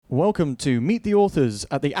Welcome to Meet the Authors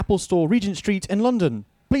at the Apple Store, Regent Street in London.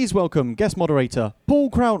 Please welcome guest moderator, Paul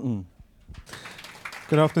Croughton.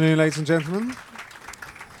 Good afternoon, ladies and gentlemen.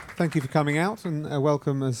 Thank you for coming out, and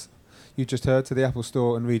welcome, as you just heard, to the Apple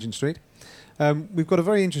Store on Regent Street. We've got a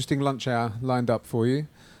very interesting lunch hour lined up for you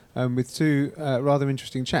with two rather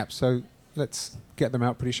interesting chaps, so let's get them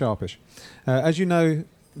out pretty sharpish. As you know,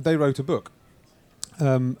 they wrote a book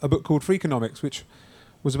called Freakonomics, which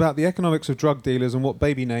was about the economics of drug dealers and what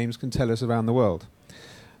baby names can tell us around the world.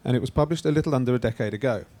 And it was published a little under a decade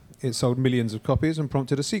ago. It sold millions of copies and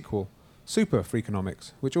prompted a sequel, Super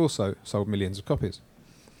Freakonomics, which also sold millions of copies.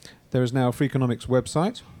 There is now a Freakonomics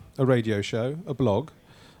website, a radio show, a blog,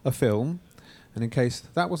 a film, and in case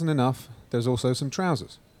that wasn't enough, there's also some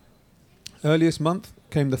trousers. Earlier this month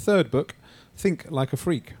came the third book, Think Like a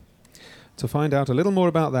Freak. To find out a little more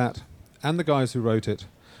about that and the guys who wrote it,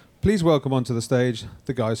 please welcome onto the stage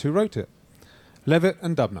the guys who wrote it, Levitt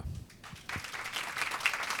and Dubner.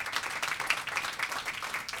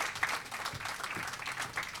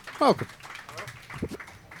 Welcome.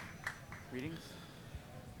 Greetings.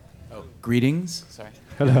 Oh, greetings. Sorry.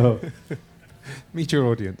 Hello. Meet your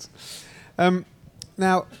audience.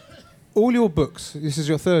 Now, all your books, this is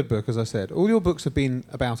your third book, as I said, all your books have been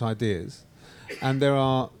about ideas, and there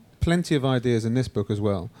are plenty of ideas in this book as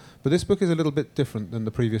well. But this book is a little bit different than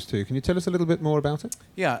the previous two. Can you tell us a little bit more about it?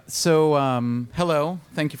 Yeah. So, hello.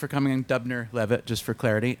 Thank you for coming. Dubner Levitt, just for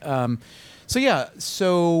clarity.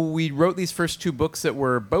 So we wrote these first two books that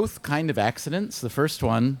were both kind of accidents. The first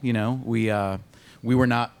one, we were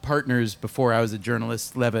not partners before. I was a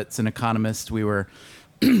journalist. Levitt's an economist. We were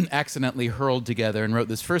accidentally hurled together and wrote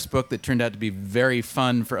this first book that turned out to be very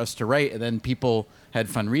fun for us to write, and then people had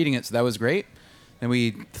fun reading it, so that was great. Then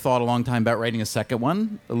we thought a long time about writing a second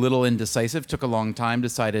one, a little indecisive, took a long time,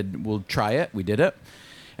 decided we'll try it, we did it.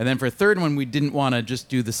 And then for a third one, we didn't want to just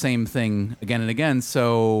do the same thing again and again,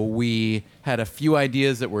 so we had a few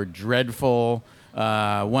ideas that were dreadful,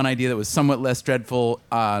 one idea that was somewhat less dreadful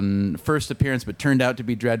on first appearance but turned out to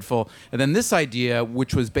be dreadful, and then this idea,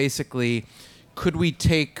 which was basically, could we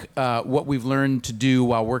take what we've learned to do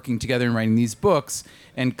while working together and writing these books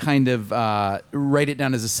and kind of write it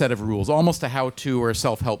down as a set of rules, almost a how-to or a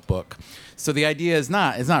self-help book. So the idea is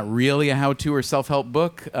it's not really a how-to or self-help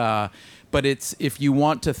book, but it's if you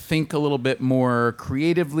want to think a little bit more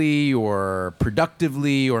creatively or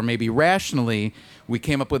productively or maybe rationally, we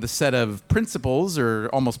came up with a set of principles or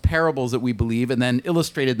almost parables that we believe and then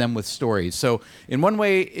illustrated them with stories. So in one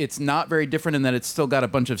way, it's not very different in that it's still got a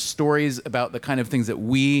bunch of stories about the kind of things that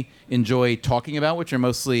we enjoy talking about, which are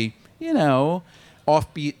mostly,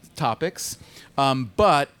 offbeat topics.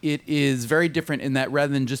 But it is very different in that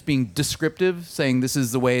rather than just being descriptive, saying this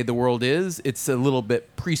is the way the world is, it's a little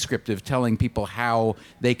bit prescriptive, telling people how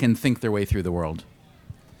they can think their way through the world.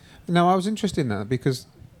 Now, I was interested in that because,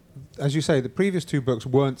 as you say, the previous two books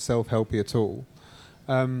weren't self-helpy at all.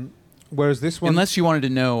 Whereas this one... Unless you wanted to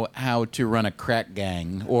know how to run a crack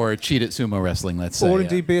gang or cheat at sumo wrestling, let's say. Or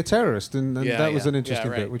indeed be a terrorist. And that was an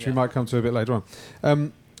interesting bit, which we might come to a bit later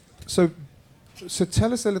on. So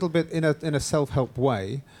tell us a little bit in a self-help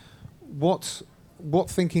way what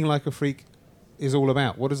Thinking Like a Freak is all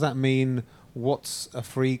about. What does that mean? What's a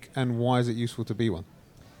freak, and why is it useful to be one?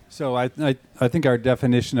 So I think our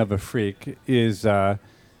definition of a freak is a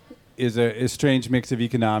strange mix of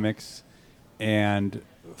economics and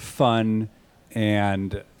fun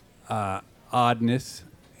and oddness,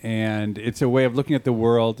 and it's a way of looking at the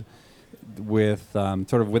world with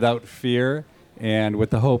sort of without fear and with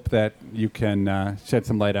the hope that you can shed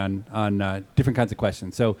some light on different kinds of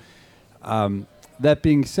questions. So that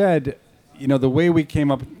being said, the way we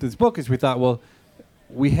came up with this book is we thought, well,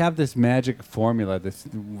 we have this magic formula, this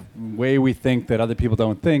way we think that other people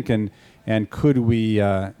don't think, and could we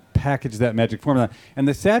package that magic formula? And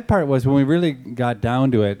the sad part was when we really got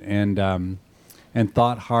down to it and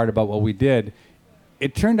thought hard about what we did,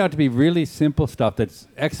 it turned out to be really simple stuff that's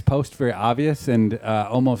ex post very obvious and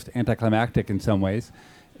almost anticlimactic in some ways.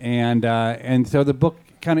 And so the book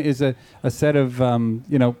kind of is a set of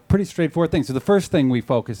pretty straightforward things. So the first thing we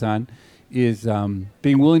focus on is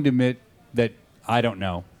being willing to admit that I don't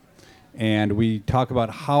know. And we talk about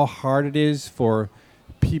how hard it is for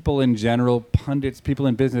people in general, pundits, people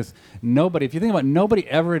in business. If you think about it, nobody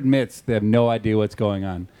ever admits they have no idea what's going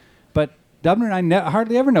on. But Dubner and I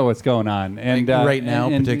hardly ever know what's going on. And right now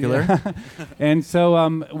in particular. And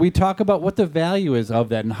so we talk about what the value is of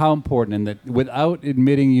that and how important, and that without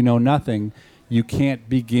admitting you know nothing, you can't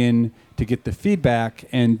begin to get the feedback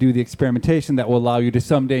and do the experimentation that will allow you to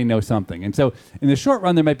someday know something. And so in the short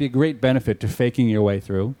run, there might be a great benefit to faking your way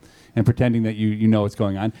through. and pretending that you know what's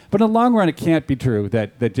going on. But in the long run, it can't be true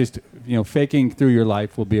that just faking through your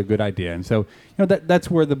life will be a good idea. And so that's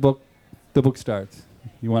where the book starts.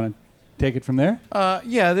 You want to take it from there?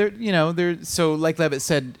 So like Levitt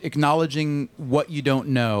said, acknowledging what you don't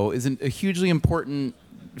know is a hugely important,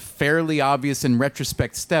 fairly obvious in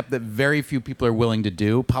retrospect step that very few people are willing to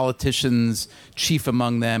do. Politicians, chief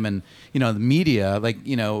among them, and the media.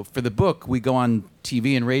 For the book, we go on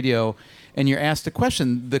TV and radio, and you're asked a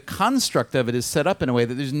question. The construct of it is set up in a way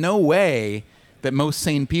that there's no way that most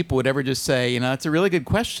sane people would ever just say, that's a really good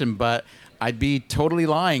question, but I'd be totally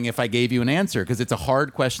lying if I gave you an answer, because it's a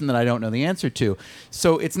hard question that I don't know the answer to.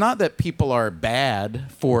 So it's not that people are bad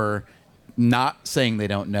for not saying they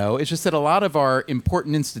don't know. It's just that a lot of our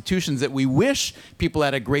important institutions that we wish people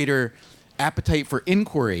had a greater appetite for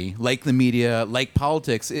inquiry, like the media, like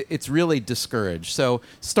politics, it's really discouraged. So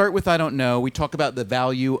start with I don't know. We talk about the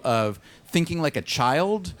value of thinking like a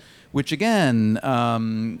child, which again,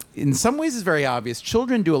 in some ways is very obvious.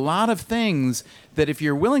 Children do a lot of things that if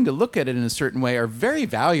you're willing to look at it in a certain way are very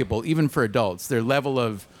valuable, even for adults. Their level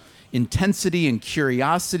of intensity and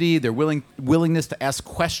curiosity, their willingness to ask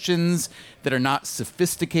questions that are not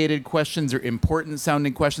sophisticated questions or important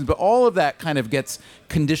sounding questions, but all of that kind of gets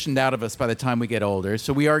conditioned out of us by the time we get older.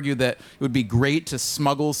 So we argue that it would be great to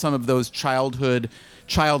smuggle some of those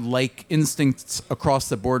childlike instincts across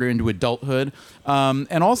the border into adulthood.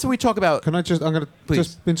 And also we talk about... I'm going to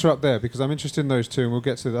just interrupt there because I'm interested in those two, and we'll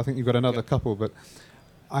get to, I think you've got another couple, but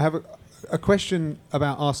I have a question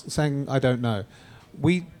about saying I don't know.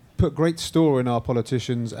 We put great store in our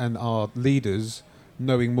politicians and our leaders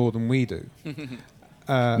knowing more than we do.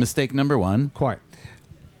 Mistake number one. Quite.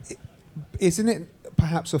 Isn't it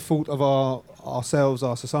perhaps a fault of ourselves,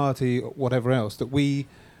 our society, whatever else, that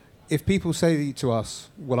if people say to us,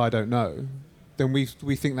 well, I don't know, then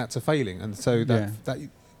we think that's a failing, and so that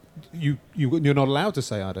you're not allowed to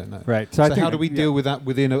say I don't know. Right. So how do we deal with that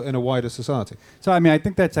in a wider society? So I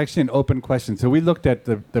think that's actually an open question. So we looked at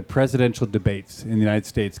the presidential debates in the United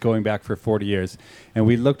States going back for 40 years, and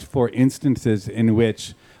we looked for instances in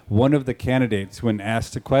which one of the candidates, when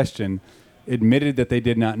asked a question, admitted that they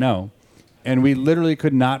did not know. And we literally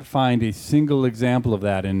could not find a single example of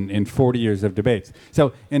that in 40 years of debates.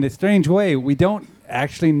 So in a strange way, we don't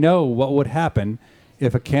actually know what would happen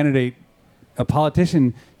if a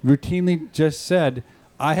politician routinely just said,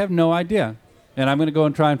 I have no idea, and I'm going to go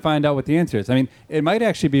and try and find out what the answer is. It might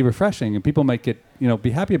actually be refreshing, and people might be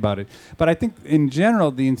happy about it. But I think in general,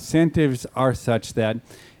 the incentives are such that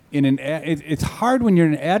it's hard when you're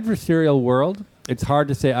in an adversarial world. It's hard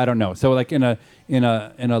to say I don't know. So like in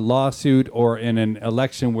a lawsuit or in an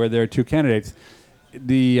election where there are two candidates,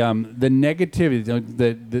 the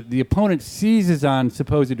negativity, the opponent seizes on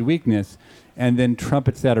supposed weakness and then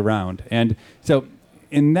trumpets that around. And so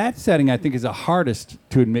in that setting, I think is the hardest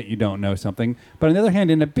to admit you don't know something. But on the other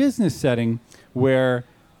hand, in a business setting where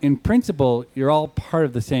in principle you're all part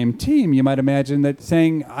of the same team, you might imagine that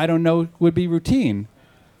saying I don't know would be routine.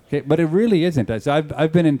 Okay, but it really isn't. So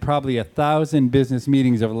I've been in probably 1,000 business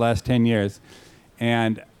meetings over the last 10 years,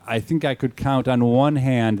 and I think I could count on one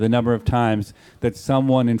hand the number of times that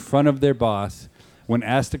someone in front of their boss, when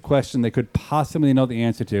asked a question they could possibly know the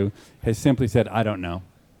answer to, has simply said, I don't know.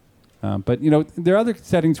 But there are other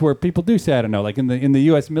settings where people do say I don't know. Like in the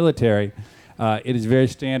U.S. military, it is very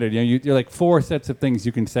standard. You're like 4 sets of things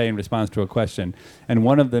you can say in response to a question, and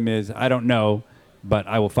one of them is I don't know, but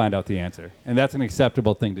I will find out the answer. And that's an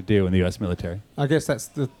acceptable thing to do in the U.S. military. I guess that's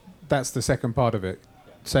the second part of it.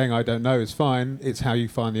 Saying I don't know is fine. It's how you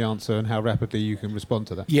find the answer and how rapidly you can respond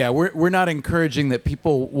to that. Yeah, we're not encouraging that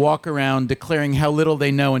people walk around declaring how little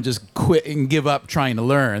they know and just quit and give up trying to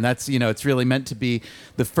learn. That's it's really meant to be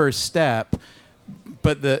the first step.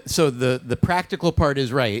 But the practical part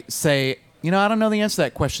is right. Say, I don't know the answer to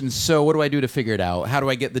that question, so what do I do to figure it out? How do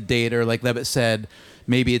I get the data? Or like Levitt said,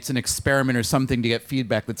 maybe it's an experiment or something to get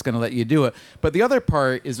feedback that's going to let you do it. But the other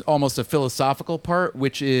part is almost a philosophical part,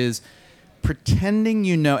 which is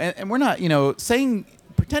pretending and we're not, saying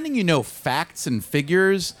pretending facts and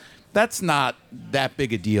figures. That's not that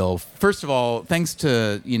big a deal. First of all, thanks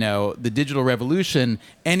to, the digital revolution,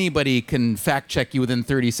 anybody can fact check you within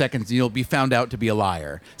 30 seconds and you'll be found out to be a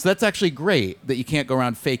liar. So that's actually great that you can't go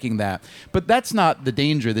around faking that. But that's not the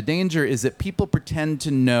danger. The danger is that people pretend to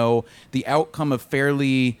know the outcome of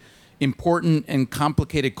fairly important and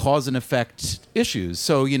complicated cause and effect issues.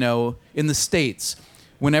 So, in the States,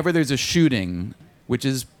 whenever there's a shooting, which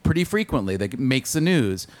is pretty frequently, that makes the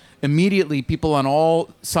news, immediately people on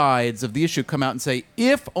all sides of the issue come out and say,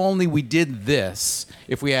 if only we did this,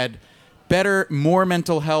 if we had more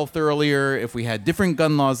mental health earlier, if we had different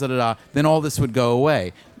gun laws, then all this would go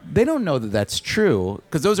away. they don't know that that's true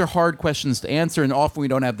because those are hard questions to answer, and often we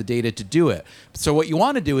don't have the data to do it. So what you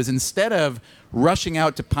want to do is, instead of rushing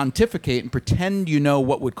out to pontificate and pretend you know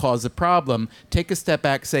what would cause the problem, take a step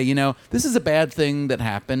back, say, this is a bad thing that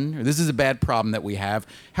happened, or this is a bad problem that we have.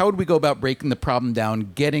 How would we go about breaking the problem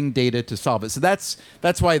down, getting data to solve it? So that's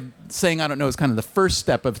why saying I don't know is kind of the first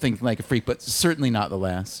step of thinking like a freak, but certainly not the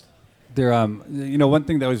last. There, one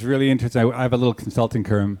thing that was really interesting. I have a little consulting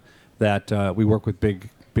firm that we work with big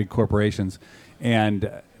corporations, and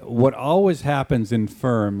what always happens in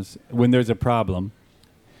firms when there's a problem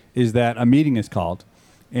is that a meeting is called,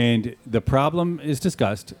 and the problem is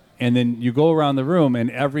discussed, and then you go around the room,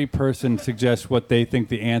 and every person suggests what they think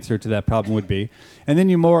the answer to that problem would be, and then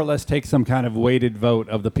you more or less take some kind of weighted vote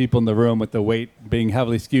of the people in the room, with the weight being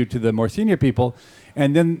heavily skewed to the more senior people,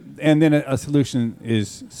 and then a solution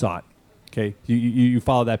is sought. Okay, you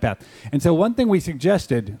follow that path. And so one thing we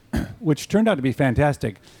suggested, which turned out to be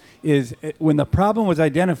fantastic, is when the problem was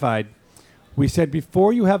identified, we said,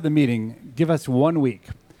 before you have the meeting, give us 1 week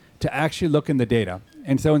to actually look in the data.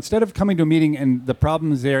 And so instead of coming to a meeting and the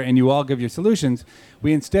problem is there and you all give your solutions,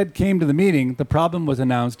 we instead came to the meeting, the problem was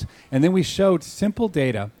announced, and then we showed simple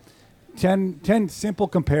data, 10 simple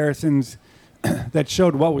comparisons that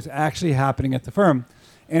showed what was actually happening at the firm.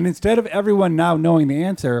 And instead of everyone now knowing the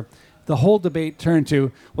answer, the whole debate turned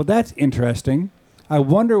to, well, that's interesting. I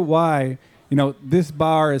wonder why, this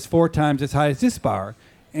bar is 4 times as high as this bar.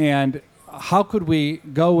 And how could we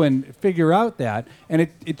go and figure out that? And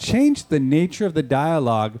it changed the nature of the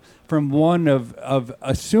dialogue from one of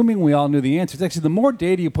assuming we all knew the answers. Actually, the more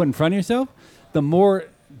data you put in front of yourself, the more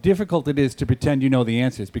difficult it is to pretend you know the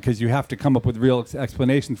answers, because you have to come up with real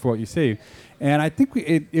explanations for what you see. And I think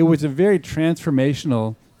it was a very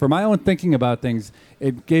transformational, for my own thinking about things,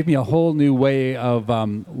 it gave me a whole new way of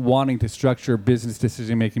wanting to structure business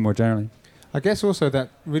decision making more generally. I guess also that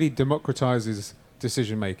really democratizes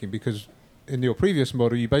decision making, because in your previous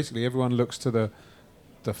model, everyone looks to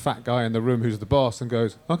the fat guy in the room who's the boss and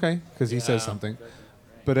goes, okay, because he says something.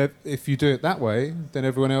 But if you do it that way, then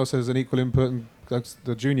everyone else has an equal input, and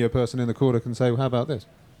the junior person in the corner can say, well, how about this?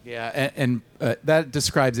 Yeah, and that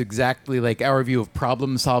describes exactly like our view of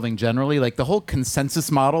problem solving generally. Like the whole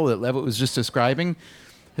consensus model that Levitt was just describing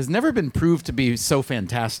has never been proved to be so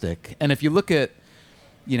fantastic. And if you look at,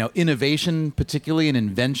 innovation, particularly in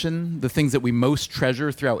invention, the things that we most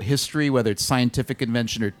treasure throughout history, whether it's scientific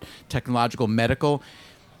invention or technological, medical,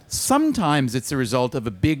 sometimes it's a result of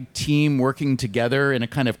a big team working together in a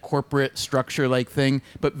kind of corporate structure-like thing,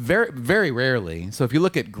 but very, very rarely. So if you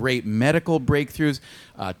look at great medical breakthroughs,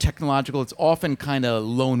 technological, it's often kind of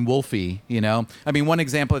lone wolfy, I mean, one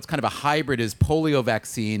example, it's kind of a hybrid, is polio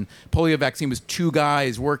vaccine. Polio vaccine was 2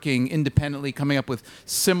 guys working independently, coming up with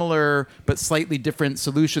similar but slightly different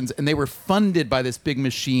solutions, and they were funded by this big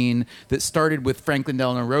machine that started with Franklin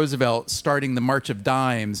Delano Roosevelt starting the March of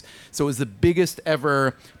Dimes. So it was the biggest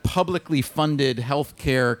ever publicly funded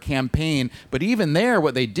healthcare campaign. But even there,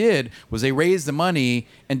 what they did was they raised the money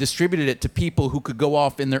and distributed it to people who could go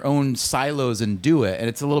off in their own silos and do it. And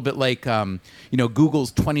it's a little bit like,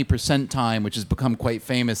 Google's 20% time, which has become quite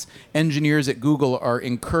famous. Engineers at Google are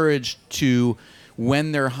encouraged to,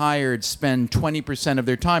 when they're hired, spend 20% of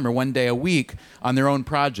their time or 1 day a week on their own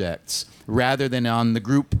projects rather than on the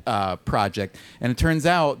group project. And it turns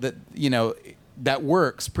out that, that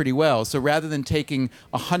works pretty well. So rather than taking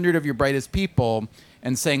 100 of your brightest people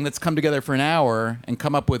and saying, let's come together for an hour and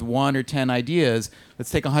come up with 1 or 10 ideas, let's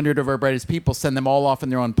take 100 of our brightest people, send them all off in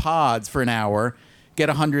their own pods for an hour, get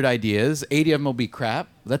 100 ideas, 80 of them will be crap,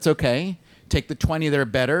 that's okay. Take the 20 that are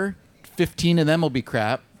better, 15 of them will be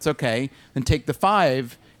crap, it's okay. Then take the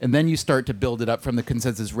 5, and then you start to build it up from the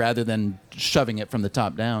consensus rather than shoving it from the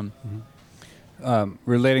top down. Mm-hmm.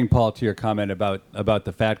 Relating, Paul, to your comment about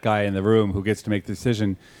the fat guy in the room who gets to make the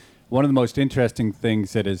decision, one of the most interesting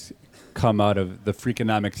things that has come out of the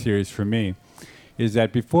Freakonomics series for me is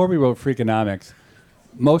that before we wrote Freakonomics,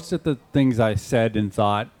 most of the things I said and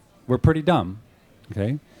thought were pretty dumb,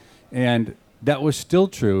 okay? And that was still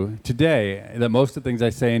true today, that most of the things I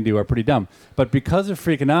say and do are pretty dumb. But because of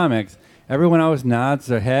Freakonomics, everyone always nods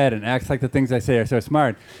their head and acts like the things I say are so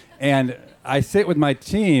smart. And I sit with my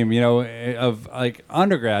team, of like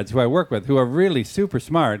undergrads who I work with who are really super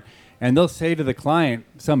smart, and they'll say to the client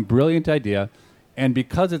some brilliant idea, and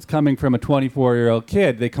because it's coming from a 24-year-old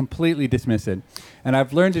kid, they completely dismiss it. And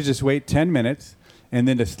I've learned to just wait 10 minutes and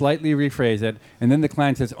then to slightly rephrase it, and then the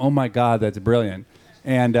client says, oh my God, that's brilliant.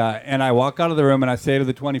 And I walk out of the room and I say to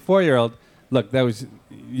the 24-year-old, look,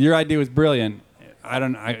 your idea was brilliant.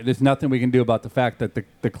 There's nothing we can do about the fact that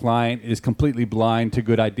the client is completely blind to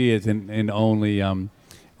good ideas and only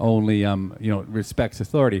only respects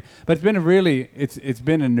authority. But it's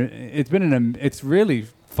been it's really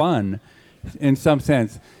fun, in some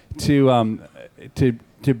sense,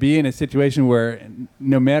 to be in a situation where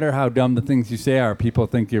no matter how dumb the things you say are, people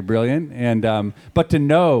think you're brilliant. And but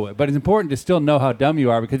it's important to still know how dumb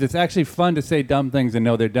you are, because it's actually fun to say dumb things and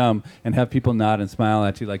know they're dumb and have people nod and smile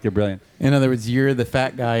at you like you're brilliant. In other words, you're the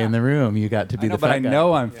fat guy in the room. You got to be the fat guy. But I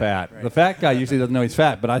know I'm fat. Right. The fat guy usually doesn't know he's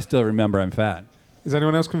fat, but I still remember I'm fat. Is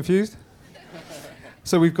anyone else confused?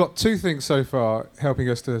 So we've got two things so far helping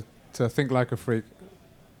us to think like a freak.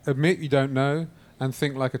 Admit you don't know and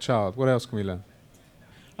think like a child. What else can we learn?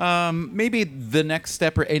 Maybe the next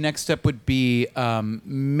step or a next step would be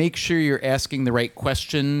make sure you're asking the right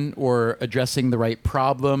question or addressing the right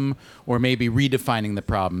problem or maybe redefining the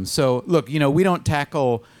problem. So, look, we don't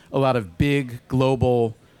tackle a lot of big,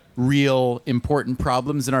 global, real, important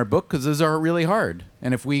problems in our book because those are really hard.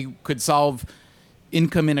 And if we could solve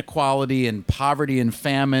income inequality and poverty and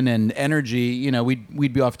famine and energy,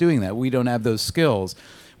 we'd be off doing that. We don't have those skills.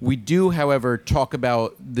 We do, however, talk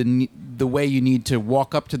about the way you need to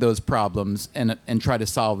walk up to those problems and try to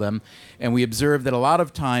solve them. And we observe that a lot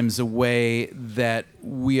of times the way that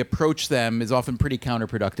we approach them is often pretty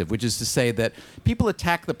counterproductive, which is to say that people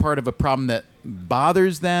attack the part of a problem that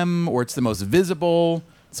bothers them or it's the most visible.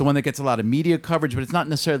 It's the one that gets a lot of media coverage, but it's not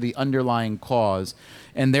necessarily the underlying cause.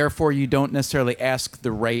 And therefore, you don't necessarily ask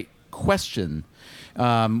the right question.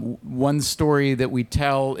 One story that we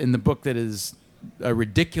tell in the book that is a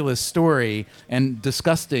ridiculous story and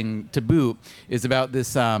disgusting to boot is about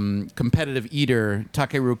this competitive eater,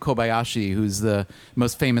 Takeru Kobayashi, who's the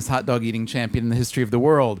most famous hot dog eating champion in the history of the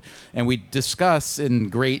world. And we discuss in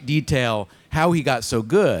great detail how he got so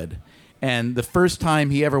good. And the first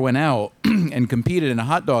time he ever went out and competed in a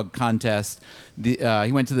hot dog contest, he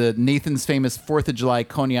went to the Nathan's famous 4th of July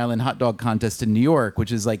Coney Island hot dog contest in New York,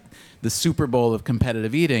 which is like the Super Bowl of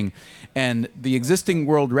competitive eating. And the existing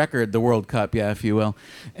world record, the World Cup, if you will,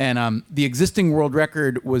 and the existing world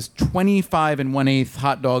record was 25 1/8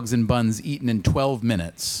 hot dogs and buns eaten in 12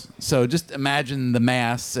 minutes. So just imagine the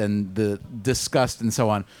mass and the disgust and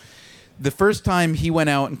so on. The first time he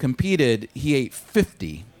went out and competed, he ate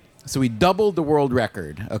 50. So he doubled the world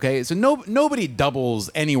record, okay? So nobody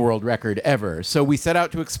doubles any world record ever. So we set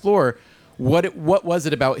out to explore what was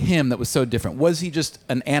it about him that was so different? Was he just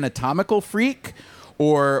an anatomical freak?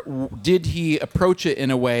 Or did he approach it in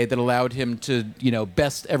a way that allowed him to,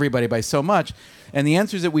 best everybody by so much? And the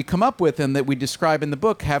answers that we come up with and that we describe in the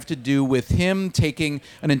book have to do with him taking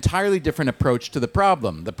an entirely different approach to the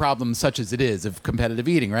problem such as it is of competitive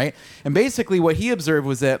eating, right? And basically what he observed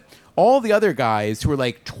was that all the other guys who were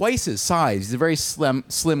like twice his size, he's a very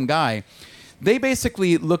slim guy, they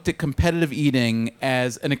basically looked at competitive eating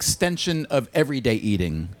as an extension of everyday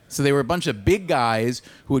eating. So they were a bunch of big guys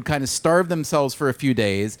who would kind of starve themselves for a few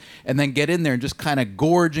days and then get in there and just kind of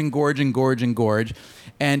gorge and gorge and gorge and gorge.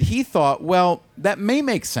 And he thought, well, that may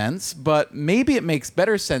make sense, but maybe it makes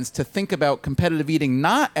better sense to think about competitive eating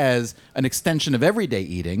not as an extension of everyday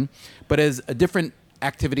eating, but as a different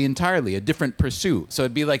activity entirely, a different pursuit. So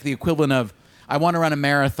it'd be like the equivalent of, I want to run a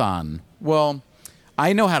marathon. Well,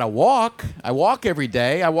 I know how to walk. I walk every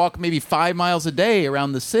day. I walk maybe 5 miles a day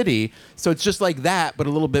around the city. So it's just like that, but a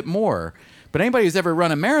little bit more. But anybody who's ever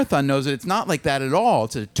run a marathon knows that it's not like that at all.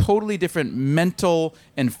 It's a totally different mental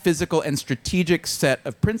and physical and strategic set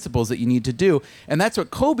of principles that you need to do. And that's what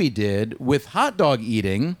Kobe did with hot dog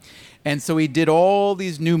eating. And so he did all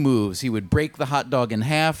these new moves. He would break the hot dog in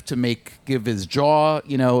half to give his jaw,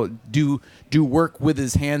 do work with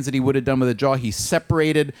his hands that he would have done with a jaw. He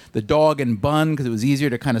separated the dog and bun because it was easier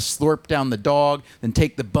to kind of slurp down the dog, then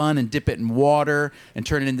take the bun and dip it in water and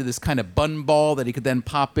turn it into this kind of bun ball that he could then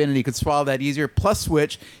pop in and he could swallow that easier. Plus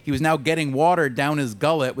which, he was now getting water down his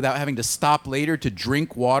gullet without having to stop later to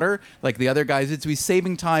drink water like the other guys did. So he's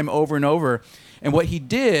saving time over and over. And what he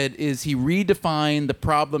did is he redefined the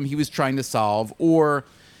problem he was trying to solve or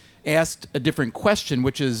asked a different question,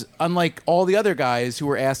 which is unlike all the other guys who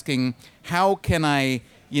were asking, how can I,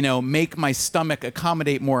 make my stomach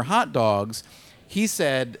accommodate more hot dogs? He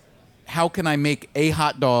said, how can I make a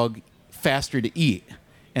hot dog faster to eat?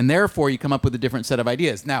 And therefore, you come up with a different set of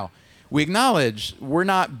ideas. Now, we acknowledge we're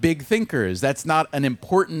not big thinkers. That's not an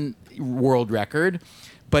important world record.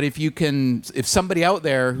 But if somebody out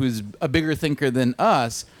there who's a bigger thinker than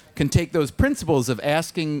us can take those principles of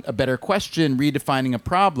asking a better question, redefining a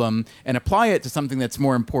problem, and apply it to something that's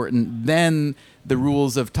more important, then the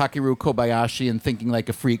rules of Takeru Kobayashi and thinking like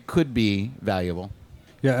a freak could be valuable.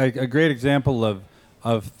 Yeah, a great example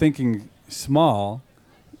of thinking small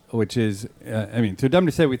which is, so dumb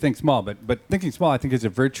to say we think small, but thinking small, I think, is a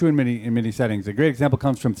virtue in many settings. A great example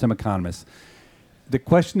comes from some economists. The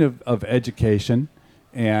question of education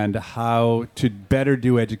and how to better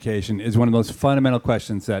do education is one of the most fundamental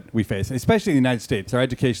questions that we face, especially in the United States. Our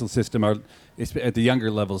educational system, at the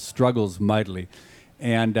younger levels, struggles mightily,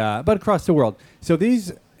 but across the world. So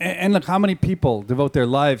and look how many people devote their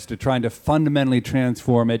lives to trying to fundamentally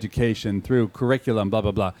transform education through curriculum, blah,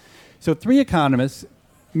 blah, blah. So 3 economists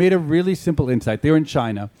made a really simple insight. They were in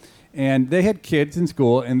China, and they had kids in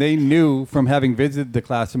school, and they knew from having visited the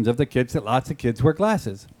classrooms of the kids that lots of kids wear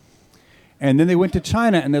glasses. And then they went to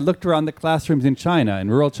China, and they looked around the classrooms in China, in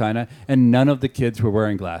rural China, and none of the kids were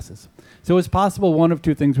wearing glasses. So it's possible one of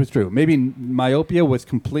 2 things was true. Maybe myopia was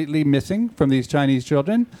completely missing from these Chinese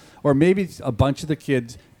children, or maybe a bunch of the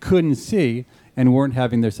kids couldn't see and weren't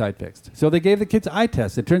having their sight fixed. So they gave the kids eye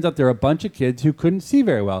tests. It turns out there are a bunch of kids who couldn't see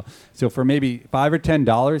very well. So for maybe $5 or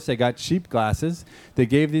 $10, they got cheap glasses. They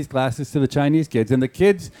gave these glasses to the Chinese kids, and the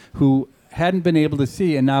kids who hadn't been able to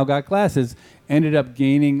see and now got glasses ended up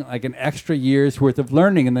gaining like an extra year's worth of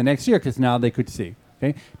learning in the next year because now they could see.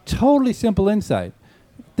 Okay? Totally simple insight.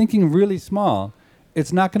 Thinking really small.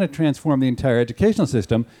 It's not going to transform the entire educational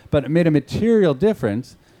system, but it made a material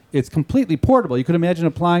difference. It's completely portable. You could imagine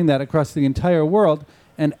applying that across the entire world,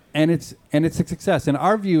 and it's a success. And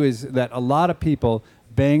our view is that a lot of people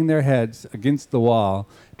bang their heads against the wall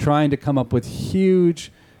trying to come up with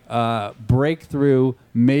huge breakthrough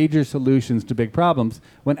major solutions to big problems,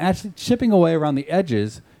 when actually chipping away around the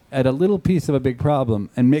edges at a little piece of a big problem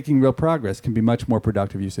and making real progress can be much more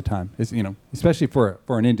productive use of time, especially for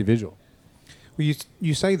an individual. Well,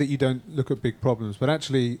 you say that you don't look at big problems, but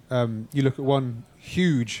actually you look at one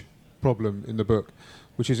huge problem in the book,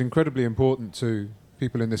 which is incredibly important to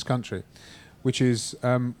people in this country, which is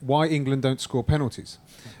why England don't score penalties.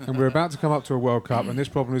 And we're about to come up to a World Cup, and this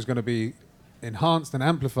problem is going to be enhanced and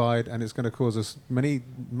amplified, and it's going to cause us many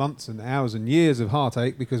months and hours and years of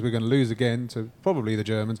heartache because we're going to lose again to probably the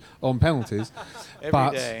Germans on penalties.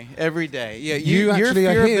 Every day. Yeah, you actually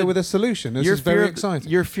are here with a solution. This is very exciting.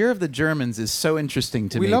 Your fear of the Germans is so interesting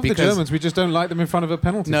to me. We love the Germans. We just don't like them in front of a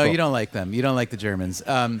penalty No, spot. you don't like them. You don't like the Germans.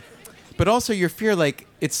 But also your fear,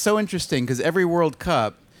 it's so interesting because every World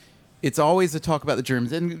Cup, it's always a talk about the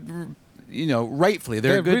Germans. And rightfully,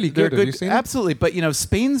 they're good. Really good. Have you seen absolutely. But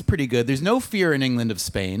Spain's pretty good. There's no fear in England of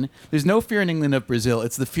Spain. There's no fear in England of Brazil.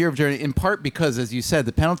 It's the fear of Germany, in part because, as you said,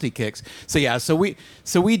 the penalty kicks. So we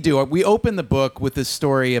open the book with this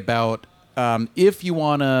story about if you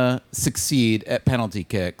want to succeed at penalty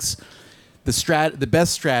kicks, the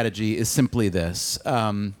best strategy is simply this.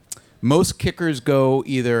 Most kickers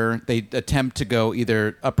they attempt to go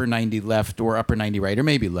either upper 90 left or upper 90 right, or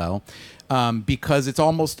maybe low, because it's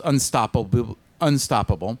almost unstoppable.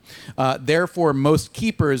 Therefore, most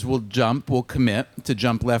keepers will commit to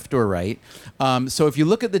jump left or right. So if you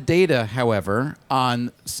look at the data, however,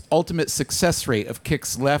 on ultimate success rate of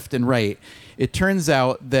kicks left and right, it turns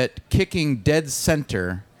out that kicking dead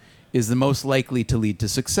center is the most likely to lead to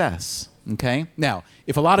success. Okay? Now,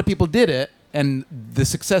 if a lot of people did it, and the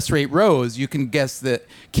success rate rose, you can guess that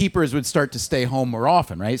keepers would start to stay home more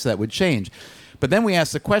often, right? So that would change. But then we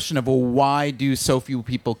ask the question of, well, why do so few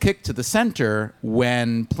people kick to the center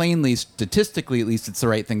when plainly, statistically, at least it's the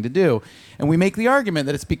right thing to do? And we make the argument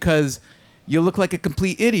that it's because you look like a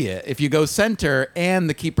complete idiot if you go center and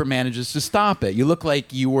the keeper manages to stop it. You look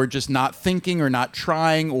like you were just not thinking or not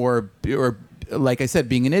trying or like I said,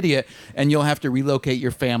 being an idiot, and you'll have to relocate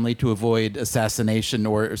your family to avoid assassination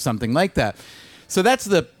or something like that. So that's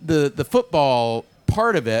the football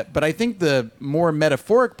part of it. But I think the more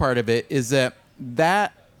metaphoric part of it is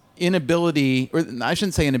that inability, or I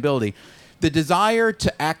shouldn't say inability, the desire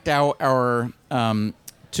to act out our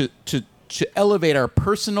to elevate our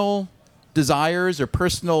personal desires or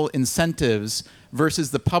personal incentives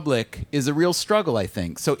versus the public is a real struggle, I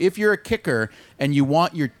think. So if you're a kicker and you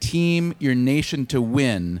want your team, your nation to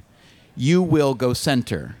win, you will go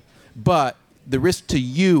center. But the risk to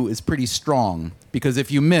you is pretty strong because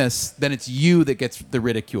if you miss, then it's you that gets the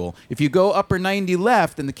ridicule. If you go upper 90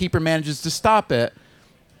 left and the keeper manages to stop it,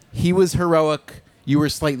 he was heroic, you were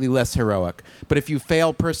slightly less heroic. But if you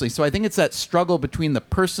fail personally, so I think it's that struggle between the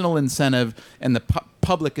personal incentive and the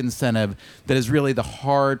public incentive that is really the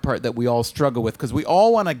hard part that we all struggle with, because we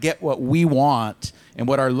all want to get what we want and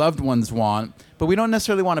what our loved ones want, but we don't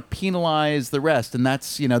necessarily want to penalize the rest. And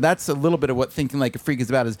that's a little bit of what Thinking Like a Freak is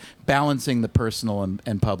about, is balancing the personal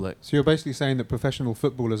and public. So you're basically saying that professional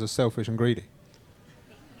footballers are selfish and greedy?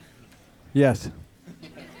 Yes.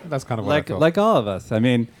 That's kind of what I thought. Like all of us. I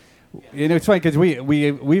mean, it's funny because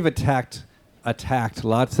we've attacked attacked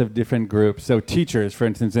lots of different groups. So teachers, for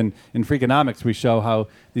instance, in Freakonomics, we show how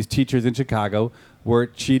these teachers in Chicago were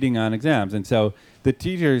cheating on exams. And so the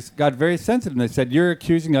teachers got very sensitive. And they said, you're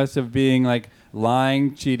accusing us of being like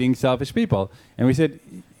lying, cheating, selfish people. And we said,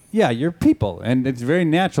 yeah, you're people. And it's very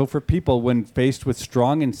natural for people when faced with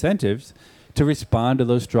strong incentives to respond to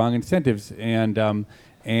those strong incentives. And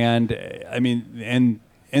I mean,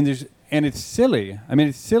 and it's silly. I mean,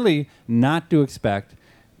 it's silly not to expect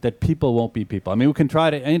that people won't be people. I mean, we can try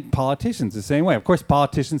to, and politicians the same way. Of course,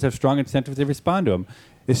 politicians have strong incentives, they respond to them.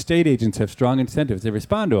 Estate agents have strong incentives, they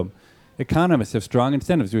respond to them. Economists have strong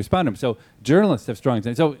incentives, they respond to them. So journalists have strong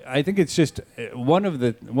incentives. So I think it's just one of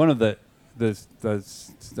the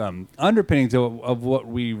underpinnings of what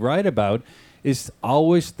we write about is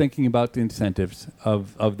always thinking about the incentives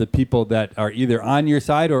of the people that are either on your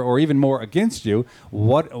side or even more against you.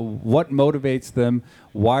 What motivates them?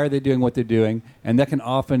 Why are they doing what they're doing? And that can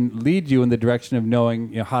often lead you in the direction of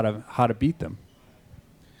knowing how to beat them.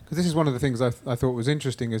 Because this is one of the things I thought was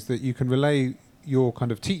interesting, is that you can relay your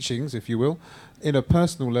kind of teachings, if you will, in a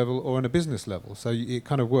personal level or in a business level. So it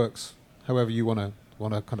kind of works however you want to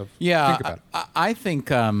kind of think about it. I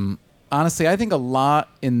think. Honestly, I think a lot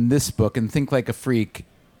in this book, and Think Like a Freak,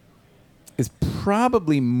 is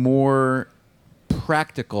probably more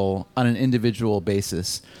practical on an individual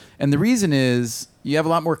basis. And the reason is you have a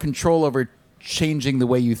lot more control over changing the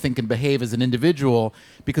way you think and behave as an individual,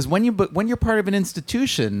 because when you're part of an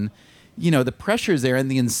institution, the pressures there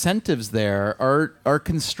and the incentives there are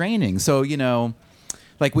constraining. So,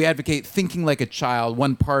 like we advocate thinking like a child.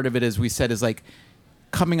 One part of it, as we said, is like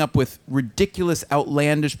coming up with ridiculous,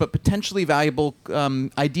 outlandish, but potentially valuable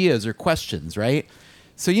ideas or questions, right?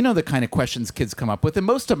 So the kind of questions kids come up with, and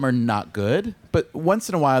most of them are not good, but once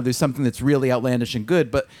in a while there's something that's really outlandish and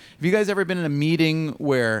good. But have you guys ever been in a meeting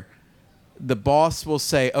where the boss will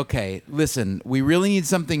say, okay, listen, we really need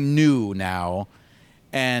something new now,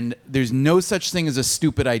 and there's no such thing as a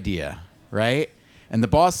stupid idea, right? And the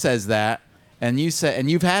boss says that, and you say,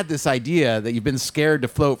 and you've had this idea that you've been scared to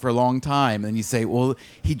float for a long time, and you say, well,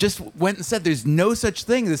 he just went and said there's no such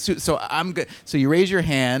thing as so I'm good. So you raise your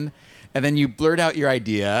hand, and then you blurt out your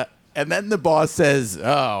idea, and then the boss says,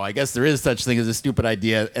 oh, I guess there is such thing as a stupid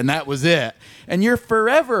idea, and that was it. And you're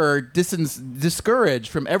forever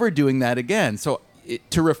discouraged from ever doing that again. So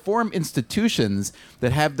to reform institutions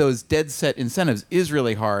that have those dead set incentives is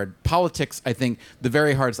really hard. Politics, I think, the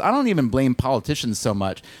very hardest. I don't even blame politicians so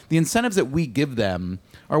much. The incentives that we give them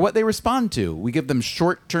are what they respond to. We give them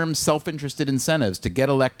short-term, self-interested incentives to get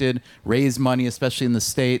elected, raise money, especially in the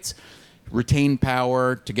States, retain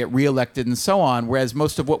power, to get reelected, and so on, whereas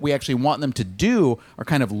most of what we actually want them to do are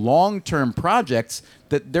kind of long-term projects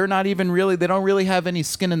that they don't really have any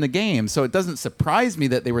skin in the game. So it doesn't surprise me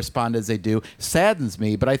that they respond as they do, saddens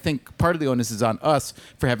me, but I think part of the onus is on us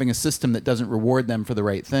for having a system that doesn't reward them for the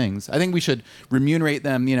right things. I think we should remunerate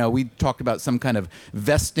them. We talked about some kind of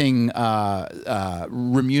vesting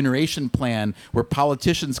remuneration plan where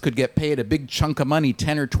politicians could get paid a big chunk of money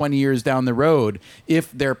 10 or 20 years down the road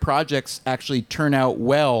if their projects actually turn out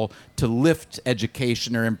well to lift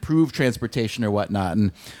education or improve transportation or whatnot.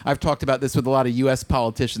 And I've talked about this with a lot of U.S.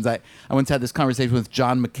 politicians. I once had this conversation with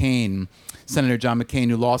John McCain, Senator John McCain,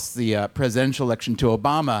 who lost the presidential election to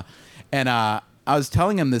Obama. And I was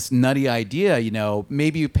telling him this nutty idea,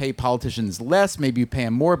 maybe you pay politicians less, maybe you pay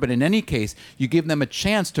them more, but in any case, you give them a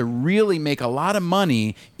chance to really make a lot of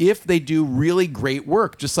money if they do really great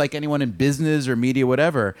work, just like anyone in business or media,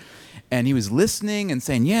 whatever. And he was listening and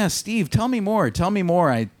saying, yeah, Steve, tell me more.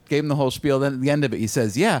 I gave him the whole spiel. Then at the end of it, he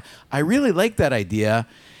says, yeah, I really like that idea,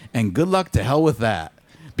 and good luck to hell with that.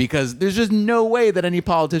 Because there's just no way that any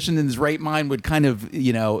politician in his right mind would kind of,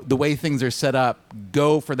 the way things are set up,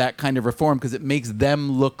 go for that kind of reform, because it makes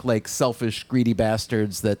them look like selfish, greedy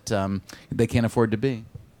bastards that they can't afford to be.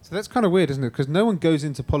 So that's kind of weird, isn't it? Because no one goes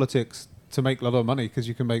into politics to make a lot of money, because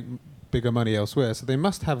you can make bigger money elsewhere. So they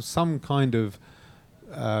must have some kind of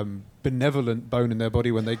benevolent bone in their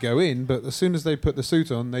body when they go in, but as soon as they put the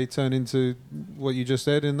suit on, they turn into what you just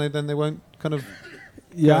said, and then they won't kind of.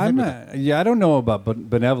 I don't know about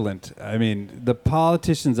benevolent. I mean, the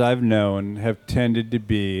politicians I've known have tended to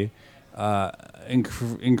be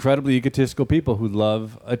incredibly egotistical people who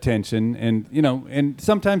love attention, and and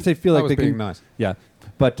sometimes they feel like they being can. Nice. Yeah.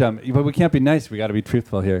 But we can't be nice. We got to be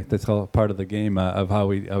truthful here. That's all part of the game of how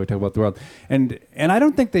we talk about the world. And I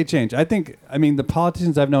don't think they change. The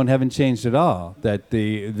politicians I've known haven't changed at all. That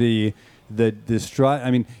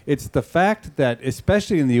it's the fact that,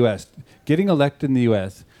 especially in the U.S., getting elected in the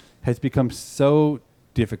U.S. has become so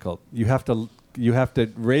difficult. You have to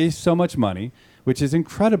raise so much money. which is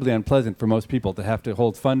incredibly unpleasant for most people to have to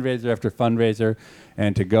hold fundraiser after fundraiser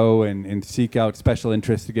and to go and seek out special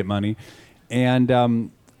interests to get money. And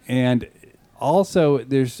also,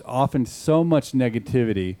 there's often so much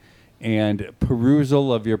negativity and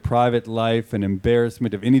perusal of your private life and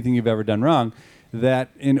embarrassment of anything you've ever done wrong, that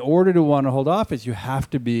in order to want to hold office, you have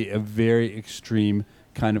to be a very extreme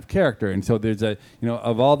kind of character. And so there's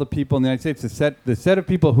of all the people in the United States, the set of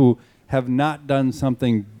people who have not done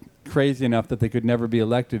something crazy enough that they could never be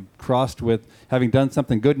elected, crossed with having done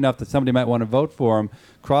something good enough that somebody might want to vote for them,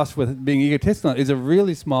 crossed with being egotistical, is a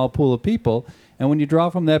really small pool of people. And when you draw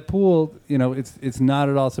from that pool, it's not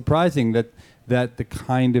at all surprising that the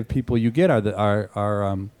kind of people you get are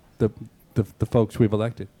the folks we've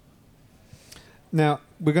elected. Now,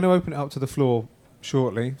 we're going to open it up to the floor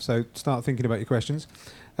shortly, so start thinking about your questions.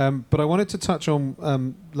 But I wanted to touch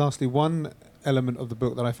on, lastly, one element of the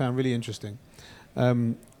book that I found really interesting.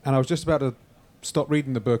 And I was just about to stop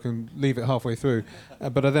reading the book and leave it halfway through,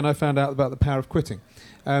 but then I found out about the power of quitting.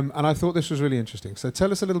 And I thought this was really interesting. So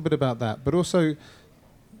tell us a little bit about that, but also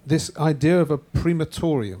this idea of a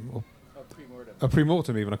prematorium, or a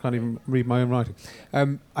premortem even. I can't even read my own writing.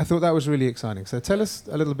 I thought that was really exciting. So tell us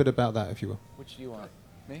a little bit about that, if you will. Which do you want?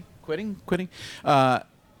 Me? Quitting?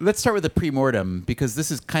 Let's start with the premortem, because this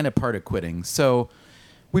is kind of part of quitting. So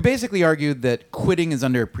we basically argued that quitting is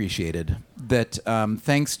underappreciated, that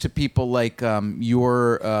thanks to people like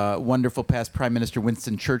your wonderful past Prime Minister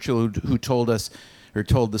Winston Churchill, who told us, or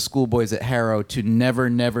told the schoolboys at Harrow, to never,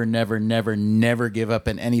 never, never, never, never give up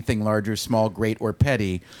on anything large or small, great or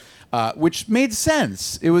petty, which made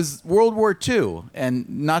sense. It was World War II, and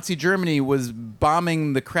Nazi Germany was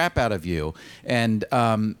bombing the crap out of you. And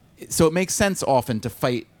so it makes sense often to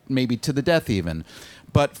fight maybe to the death even.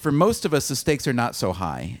 But for most of us, the stakes are not so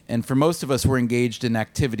high. And for most of us, we're engaged in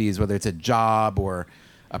activities, whether it's a job or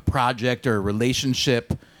a project or a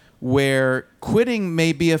relationship, where quitting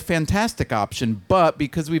may be a fantastic option, but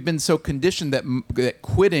because we've been so conditioned that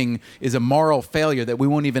quitting is a moral failure, that we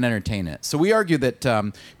won't even entertain it. So we argue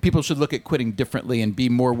that people should look at quitting differently and be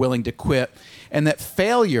more willing to quit, and that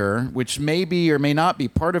failure, which may be or may not be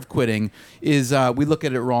part of quitting, is we look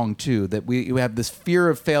at it wrong too, that we have this fear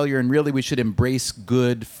of failure, and really we should embrace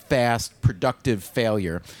good, fast, productive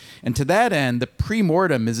failure. And to that end, the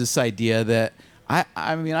premortem is this idea that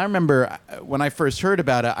I mean, I remember when I first heard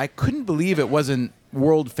about it, I couldn't believe it wasn't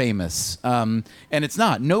world famous. And it's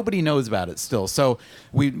not. Nobody knows about it still. So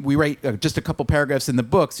we write just a couple paragraphs in the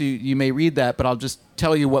book, so you may read that, but I'll just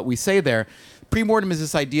tell you what we say there. Premortem is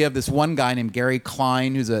this idea of this one guy named Gary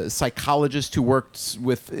Klein, who's a psychologist who works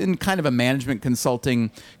in kind of a management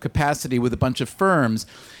consulting capacity with a bunch of firms.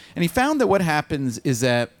 And he found that what happens is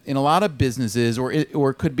that in a lot of businesses, or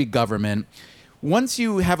it could be government, once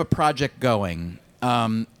you have a project going,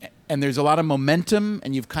 and there's a lot of momentum,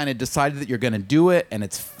 and you've kind of decided that you're going to do it, and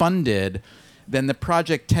it's funded, then the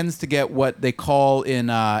project tends to get what they call in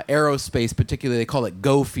aerospace, particularly, they call it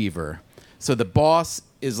go fever. So the boss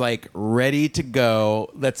is like ready to go.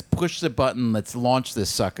 Let's push the button. Let's launch this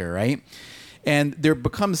sucker, right? And there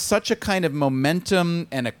becomes such a kind of momentum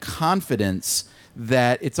and a confidence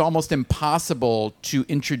that it's almost impossible to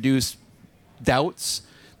introduce doubts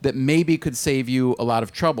that maybe could save you a lot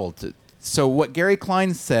of trouble. So what Gary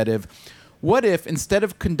Klein said, what if instead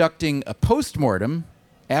of conducting a postmortem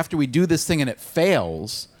after we do this thing and it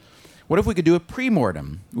fails, what if we could do a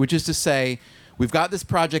premortem, which is to say, we've got this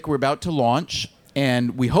project we're about to launch,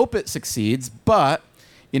 and we hope it succeeds, but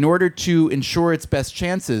in order to ensure its best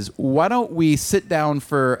chances, why don't we sit down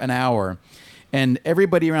for an hour and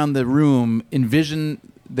everybody around the room envision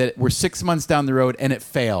that we're 6 months down the road and it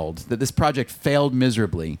failed, that this project failed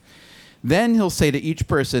miserably. Then he'll say to each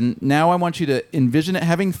person, now I want you to envision it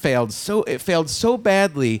having failed. So it failed so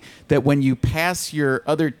badly that when you pass your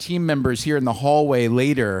other team members here in the hallway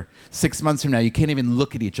later, 6 months from now, you can't even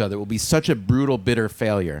look at each other. It will be such a brutal, bitter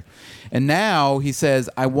failure. And now he says,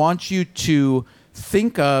 I want you to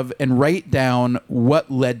think of and write down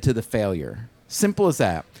what led to the failure. Simple as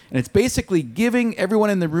that. And it's basically giving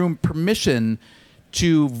everyone in the room permission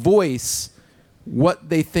to voice what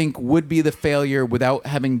they think would be the failure without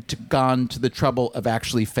having gone to the trouble of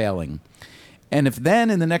actually failing. And if then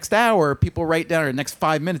in the next hour, people write down, or the next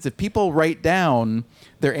 5 minutes, if people write down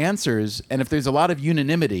their answers, and if there's a lot of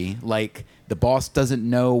unanimity, like the boss doesn't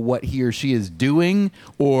know what he or she is doing,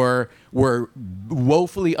 or we're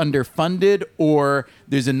woefully underfunded, or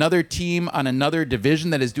there's another team on another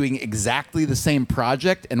division that is doing exactly the same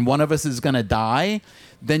project and one of us is going to die,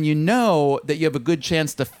 then you know that you have a good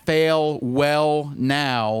chance to fail well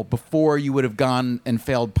now before you would have gone and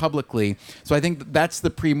failed publicly. So I think that's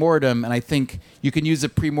the premortem, and I think you can use a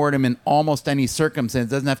premortem in almost any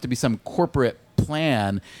circumstance. It doesn't have to be some corporate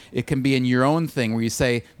plan. It can be in your own thing where you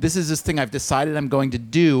say, this is this thing I've decided I'm going to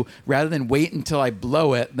do, rather than wait until I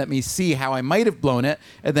blow it. Let me see how I might have blown it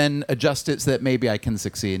and then adjust it so that maybe I can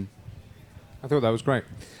succeed. I thought that was great.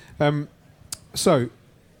 So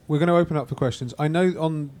we're going to open up for questions. I know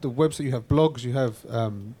on the website you have blogs, you have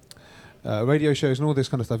radio shows and all this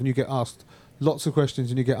kind of stuff, and you get asked lots of questions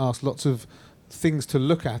and you get asked lots of things to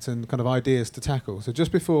look at and kind of ideas to tackle. So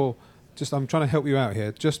I'm trying to help you out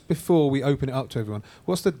here. Just before we open it up to everyone,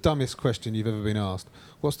 what's the dumbest question you've ever been asked?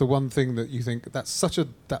 What's the one thing that you think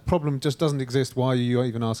that problem just doesn't exist? Why are you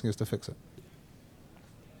even asking us to fix it?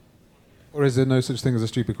 Or is there no such thing as a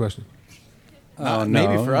stupid question?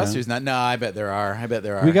 Maybe for us, there's not. No, I bet there are.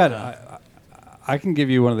 We got. I can give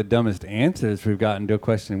you one of the dumbest answers we've gotten to a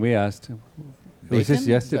question we asked. It was just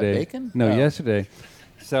yesterday. Bacon? No, yesterday.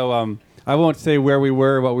 So I won't say where we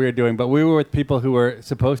were, what we were doing, but we were with people who were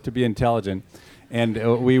supposed to be intelligent,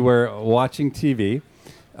 and we were watching TV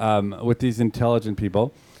with these intelligent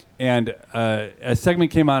people, and a segment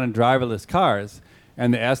came on driverless cars,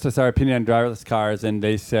 and they asked us our opinion on driverless cars, and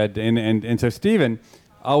they said, and so Stephen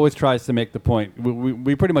always tries to make the point.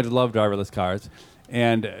 We pretty much love driverless cars,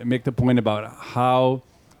 and make the point about how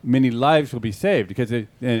many lives will be saved, because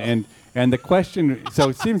and the question.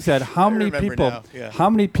 So Stephen said, how many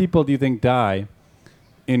people do you think die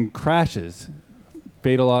in crashes,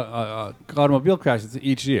 fatal automobile crashes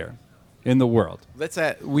each year in the world? What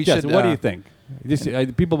do you think?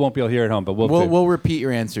 People won't be able to hear at home, but we'll repeat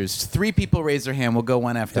your answers. 3 people raise their hand. We'll go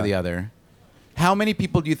one after the other. How many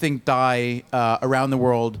people do you think die around the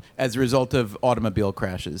world as a result of automobile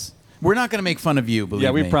crashes? We're not going to make fun of you, believe me.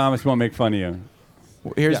 Yeah, we promise we won't make fun of you.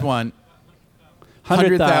 Here's one.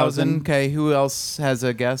 100,000. Okay, who else has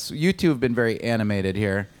a guess? You two have been very animated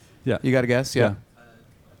here. Yeah. You got a guess? Yeah.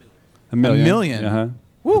 A million. A million. Uh-huh.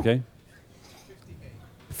 Woo. Okay.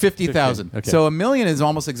 50,000. Okay. So a million is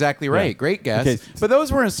almost exactly right. Yeah. Great guess. Okay. But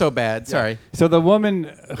those weren't so bad. Sorry. So the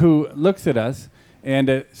woman who looks at us,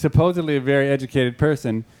 and supposedly a very educated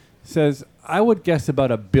person, says, I would guess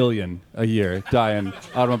about 1 billion a year die in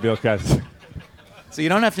automobile crashes. So you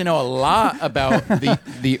don't have to know a lot about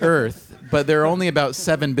the Earth, but there are only about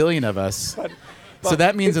 7 billion of us. So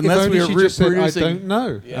that means unless we are reproducing, I don't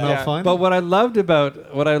know, and I'll find. But what I loved about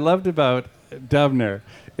Dubner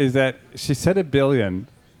is that she said 1 billion,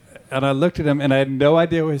 and I looked at him and I had no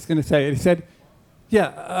idea what he was going to say. And he said,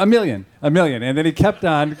 yeah, 1 million. And then he kept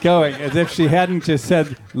on going as if she hadn't just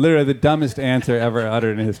said literally the dumbest answer ever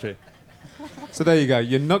uttered in history. So there you go.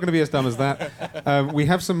 You're not going to be as dumb as that. We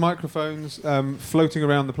have some microphones floating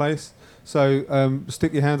around the place. So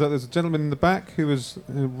stick your hands up. There's a gentleman in the back who was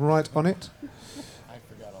right on it. I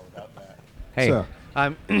forgot all about that. Hey, So.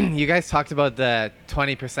 You guys talked about the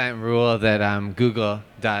 20% rule that Google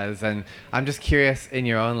does, and I'm just curious, in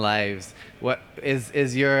your own lives, what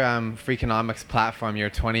is your Freakonomics platform your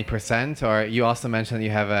 20%, or you also mentioned that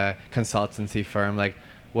you have a consultancy firm? Like,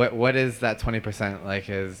 what is that 20% like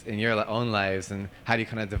is in your own lives, and how do you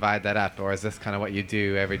kind of divide that up, or is this kind of what you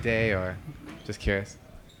do every day, or just curious?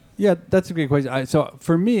 Yeah, that's a great question. So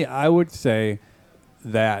for me, I would say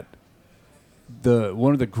that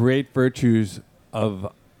one of the great virtues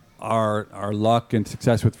of our luck and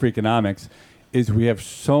success with Freakonomics is we have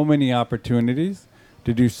so many opportunities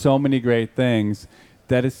to do so many great things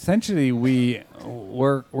that essentially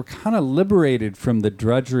we're kind of liberated from the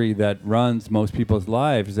drudgery that runs most people's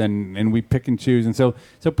lives, and we pick and choose. And so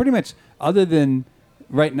pretty much, other than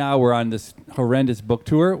right now we're on this horrendous book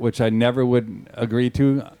tour, which I never would agree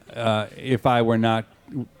to if I were not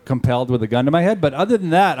compelled with a gun to my head. But other than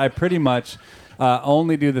that, I pretty much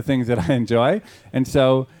only do the things that I enjoy. And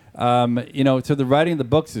so, so the writing of the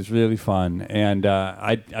books is really fun. And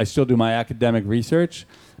I still do my academic research,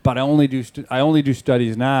 but I only do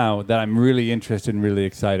studies now that I'm really interested and really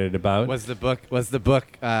excited about. Was the book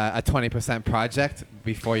a 20% project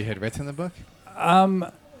before you had written the book?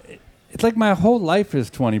 It's like my whole life is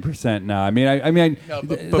 20% now. I mean, No,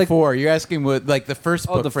 before you're asking what, like the first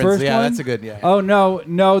book, the for instance. first Yeah, one? that's a good. Yeah. Oh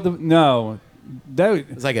no.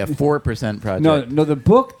 It's like a 4% project. No.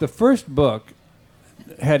 The first book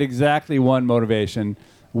had exactly one motivation,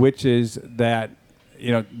 which is that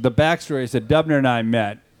the backstory is that Dubner and I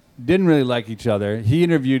met didn't really like each other. He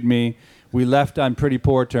interviewed me. We left on pretty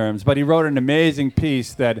poor terms, but he wrote an amazing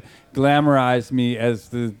piece that glamorized me as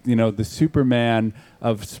the Superman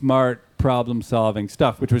of smart problem-solving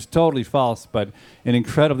stuff, which was totally false, but an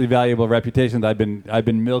incredibly valuable reputation that I've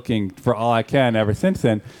been milking for all I can ever since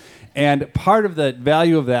then. And part of the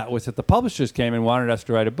value of that was that the publishers came and wanted us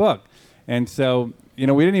to write a book. And so, we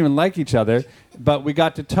didn't even like each other, but we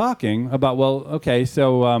got to talking about, well, okay,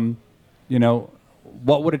 so,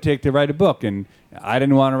 what would it take to write a book? And I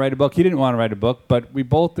didn't want to write a book. He didn't want to write a book, but we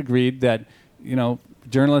both agreed that,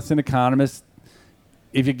 journalists and economists,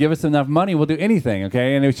 if you give us enough money, we'll do anything,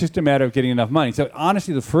 okay? And it was just a matter of getting enough money. So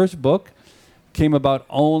honestly, the first book came about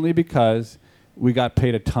only because we got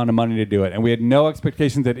paid a ton of money to do it. And we had no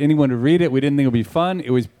expectations that anyone would read it. We didn't think it would be fun. It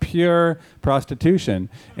was pure prostitution.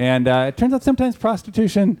 And it turns out sometimes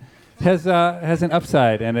prostitution has an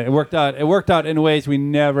upside, and it worked out. It worked out in ways we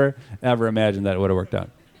never, ever imagined that it would have worked out.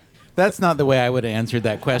 That's not the way I would have answered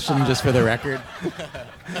that question, just for the record.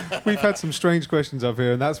 We've had some strange questions up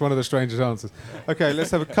here, and that's one of the strangest answers. Okay, let's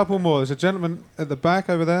have a couple more. There's a gentleman at the back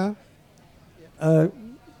over there.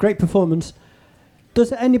 Great performance.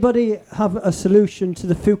 Does anybody have a solution to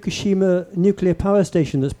the Fukushima nuclear power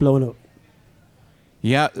station that's blown up?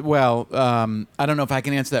 Yeah, well, I don't know if I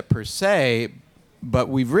can answer that per se, but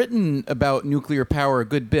we've written about nuclear power a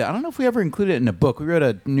good bit. I don't know if we ever included it in a book. We wrote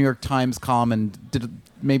a New York Times column and did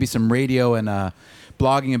maybe some radio and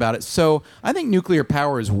blogging about it. So I think nuclear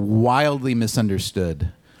power is wildly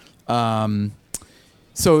misunderstood. The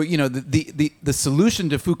solution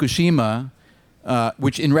to Fukushima,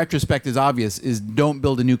 which in retrospect is obvious, is don't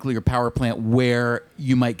build a nuclear power plant where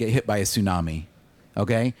you might get hit by a tsunami.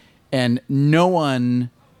 Okay? And no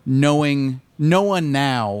one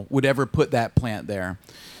now would ever put that plant there.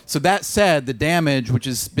 So that said, the damage, which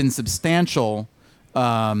has been substantial,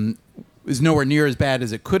 is nowhere near as bad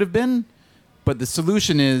as it could have been. But the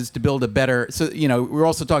solution is to build a better... So, we're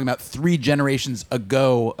also talking about 3 generations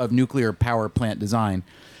ago of nuclear power plant design.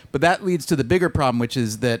 But that leads to the bigger problem, which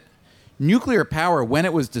is that nuclear power, when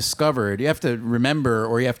it was discovered, you have to remember,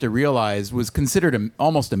 or you have to realize, was considered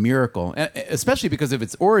almost a miracle, especially because of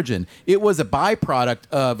its origin. It was a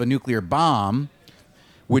byproduct of a nuclear bomb,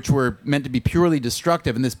 which were meant to be purely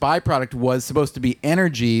destructive, and this byproduct was supposed to be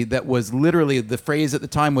energy that was literally, the phrase at the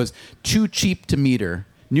time was, too cheap to meter.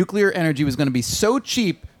 Nuclear energy was going to be so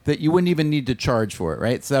cheap that you wouldn't even need to charge for it,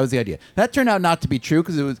 right? So that was the idea. That turned out not to be true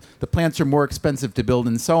because the plants are more expensive to build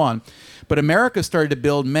and so on. But America started to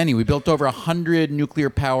build many. We built over 100 nuclear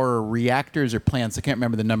power reactors or plants. I can't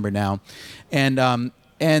remember the number now. And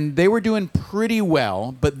they were doing pretty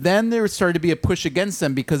well. But then there started to be a push against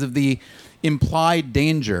them because of the implied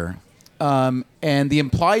danger. And the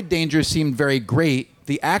implied danger seemed very great.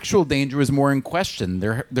 The actual danger was more in question.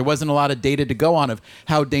 There wasn't a lot of data to go on of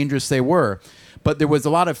how dangerous they were. But there was a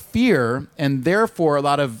lot of fear and therefore a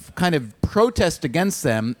lot of kind of protest against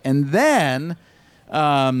them. And then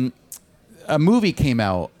a movie came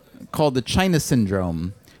out called The China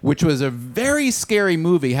Syndrome, which was a very scary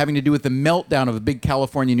movie having to do with the meltdown of a big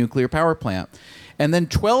California nuclear power plant. And then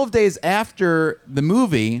 12 days after the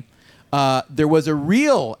movie, there was a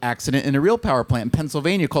real accident in a real power plant in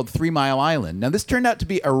Pennsylvania called 3 Mile Island. Now, this turned out to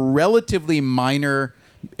be a relatively minor...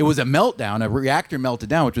 It was a meltdown. A reactor melted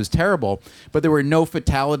down, which was terrible, but there were no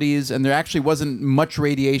fatalities, and there actually wasn't much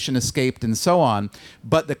radiation escaped and so on.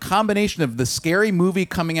 But the combination of the scary movie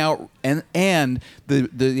coming out and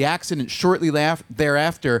the accident shortly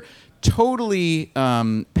thereafter totally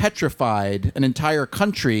petrified an entire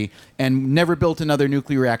country and never built another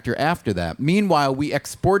nuclear reactor after that. Meanwhile, we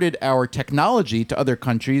exported our technology to other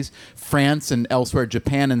countries, France and elsewhere,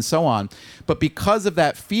 Japan and so on. But because of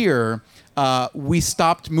that fear... we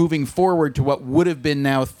stopped moving forward to what would have been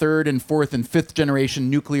now 3rd and 4th and 5th generation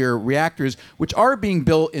nuclear reactors, which are being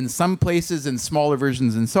built in some places in smaller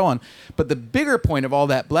versions and so on. But the bigger point of all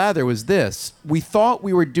that blather was this. We thought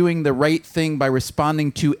we were doing the right thing by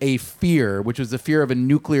responding to a fear, which was the fear of a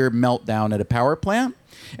nuclear meltdown at a power plant.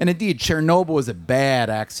 And indeed, Chernobyl was a bad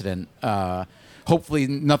accident. Hopefully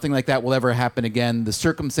nothing like that will ever happen again. The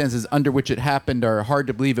circumstances under which it happened are hard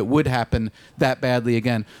to believe it would happen that badly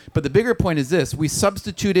again. But the bigger point is this. We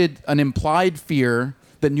substituted an implied fear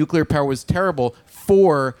that nuclear power was terrible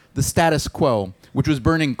for the status quo, which was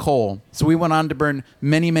burning coal. So we went on to burn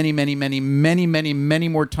many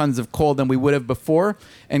more tons of coal than we would have before.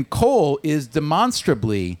 And coal is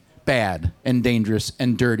demonstrably bad and dangerous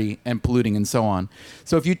and dirty and polluting and so on.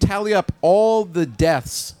 So if you tally up all the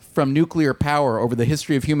deaths from nuclear power over the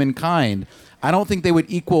history of humankind, I don't think they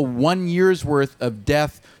would equal 1 year's worth of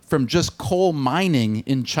death from just coal mining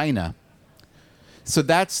in China. So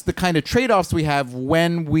that's the kind of trade-offs we have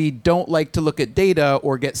when we don't like to look at data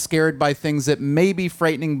or get scared by things that may be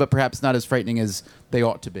frightening, but perhaps not as frightening as they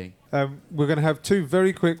ought to be. We're going to have two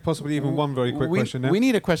very quick, possibly even one very quick question now. We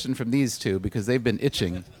need a question from these two because they've been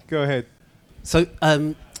itching. Go ahead. So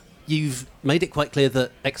you've made it quite clear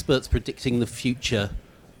that experts predicting the future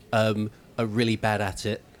are really bad at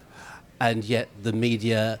it, and yet the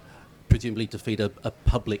media, presumably to feed a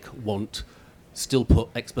public want, still put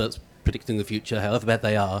experts predicting the future, however bad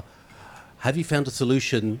they are. Have you found a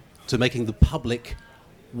solution to making the public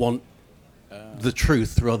want the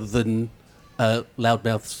truth rather than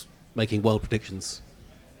loudmouths making wild predictions?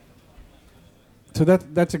 So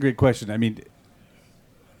that's a great question. I mean,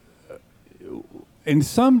 in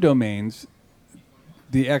some domains,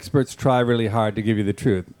 the experts try really hard to give you the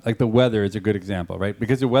truth. Like the weather is a good example, right?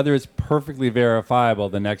 Because the weather is perfectly verifiable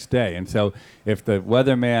the next day. And so if the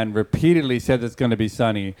weatherman repeatedly says it's going to be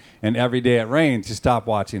sunny and every day it rains, you stop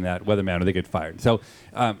watching that weatherman or they get fired. So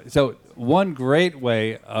one great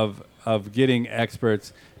way of getting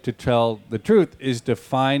experts to tell the truth is to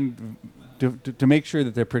make sure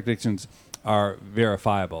that their predictions are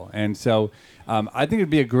verifiable. And so I think it'd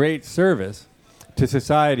be a great service to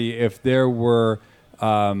society if there were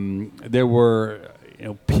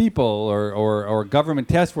people or government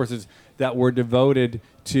task forces that were devoted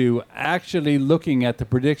to actually looking at the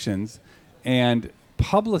predictions and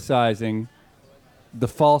publicizing the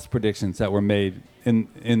false predictions that were made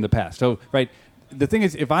in the past. So, right, the thing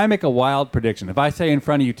is, if I make a wild prediction, if I say in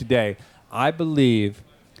front of you today, I believe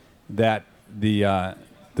that the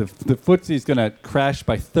FTSE is going to crash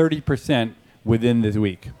by 30% within this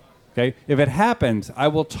week. Okay, if it happens, I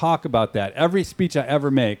will talk about that. Every speech I ever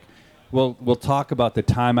make will talk about the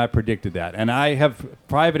time I predicted that, and I have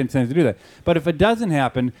private incentives to do that. But if it doesn't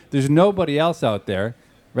happen, there's nobody else out there,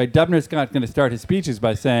 right? Dubner's not going to start his speeches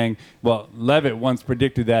by saying, "Well, Levitt once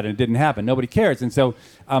predicted that and it didn't happen." Nobody cares, and so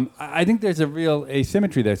I think there's a real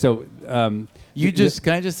asymmetry there. So can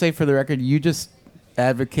I just say for the record, you just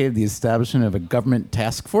advocated the establishment of a government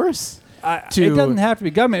task force? It doesn't have to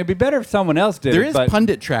be government. It'd be better if someone else did. There is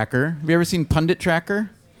Pundit Tracker. Have you ever seen Pundit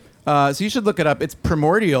Tracker? So you should look it up. It's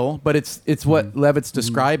primordial, but it's what Levitt's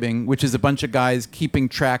describing, which is a bunch of guys keeping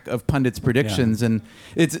track of pundits' predictions, and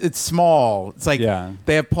it's small. It's like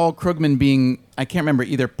they have Paul Krugman being, I can't remember,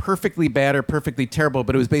 either perfectly bad or perfectly terrible,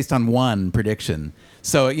 but it was based on one prediction.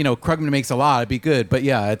 So Krugman makes a lot. It'd be good, but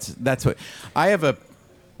that's what I have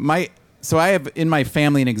I have in my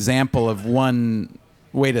family an example of one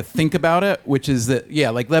way to think about it, which is that,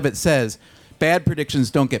 like Levitt says, bad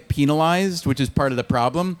predictions don't get penalized, which is part of the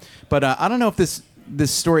problem. But I don't know if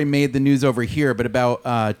this story made the news over here, but about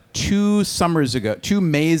 2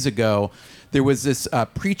 Mays ago, there was this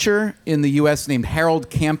preacher in the U.S. named Harold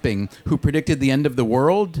Camping who predicted the end of the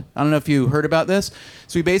world. I don't know if you heard about this.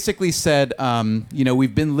 So he basically said,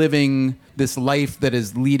 we've been living this life that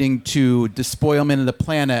is leading to despoilment of the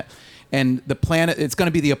planet. And the planet, it's going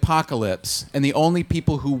to be the apocalypse, and the only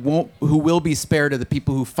people who will be spared are the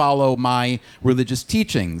people who follow my religious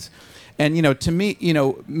teachings. And to me,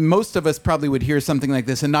 most of us probably would hear something like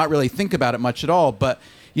this and not really think about it much at all. But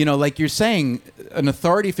like you're saying, an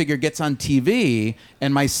authority figure gets on TV,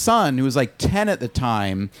 and my son, who was like 10 at the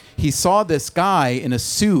time, he saw this guy in a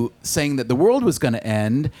suit saying that the world was going to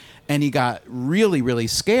end. And he got really, really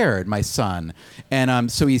scared, my son. And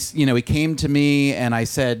so he came to me, and I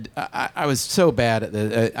said, I was so bad at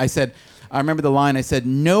this. I remember the line. I said,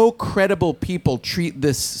 "No credible people treat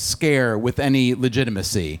this scare with any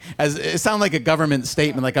legitimacy." As it sounded like a government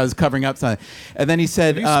statement, like I was covering up something. And then he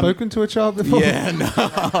said, "Have you spoken to a child before?" Yeah,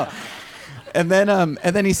 no. And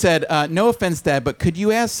then he said, "No offense, Dad, but could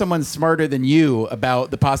you ask someone smarter than you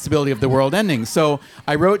about the possibility of the world ending?" So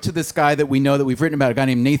I wrote to this guy that we know that we've written about, a guy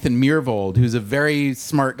named Nathan Myhrvold, who's a very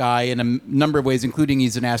smart guy in a number of ways, including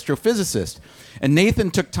he's an astrophysicist. And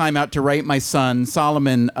Nathan took time out to write my son,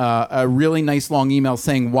 Solomon, a really nice long email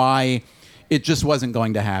saying why it just wasn't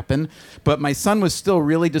going to happen. But my son was still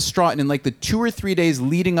really distraught. And in like the 2 or 3 days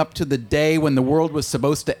leading up to the day when the world was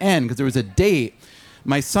supposed to end, because there was a date,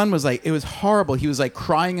 my son was like, it was horrible. He was like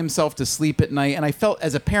crying himself to sleep at night. And I felt,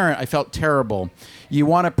 as a parent, I felt terrible. You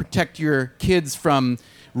want to protect your kids from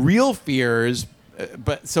real fears,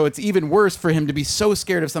 but so it's even worse for him to be so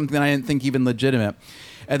scared of something that I didn't think even legitimate.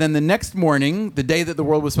 And then the next morning, the day that the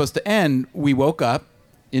world was supposed to end, we woke up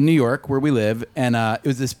in New York, where we live, and it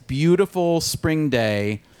was this beautiful spring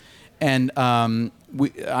day. And I'm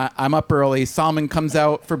up early. Solomon comes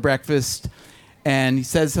out for breakfast. And he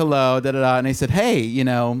says hello, and I said, "Hey,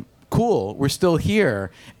 cool, we're still here.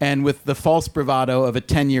 And with the false bravado of a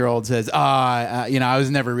 10-year-old says, I was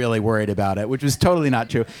never really worried about it, which was totally not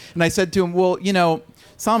true. And I said to him, well,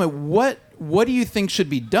 Salman, what do you think should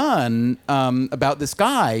be done about this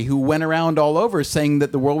guy who went around all over saying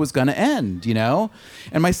that the world was going to end, And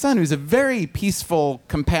my son, who's a very peaceful,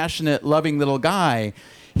 compassionate, loving little guy,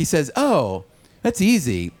 he says, oh, that's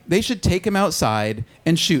easy. They should take him outside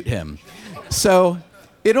and shoot him. So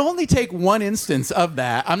it'd only take one instance of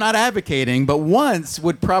that. I'm not advocating, but once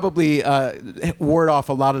would probably ward off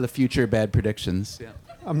a lot of the future bad predictions. Yeah.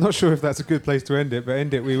 I'm not sure if that's a good place to end it, but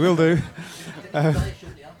end it we will do.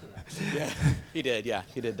 Yeah, he did. Yeah,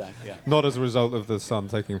 he did die. Yeah. Not as a result of the sun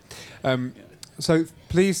taking him. So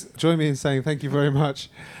please join me in saying thank you very much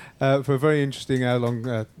for a very interesting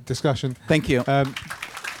hour-long discussion. Thank you.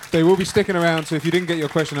 They will be sticking around, so if you didn't get your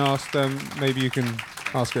question asked, maybe you can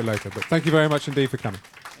ask it later. But thank you very much indeed for coming.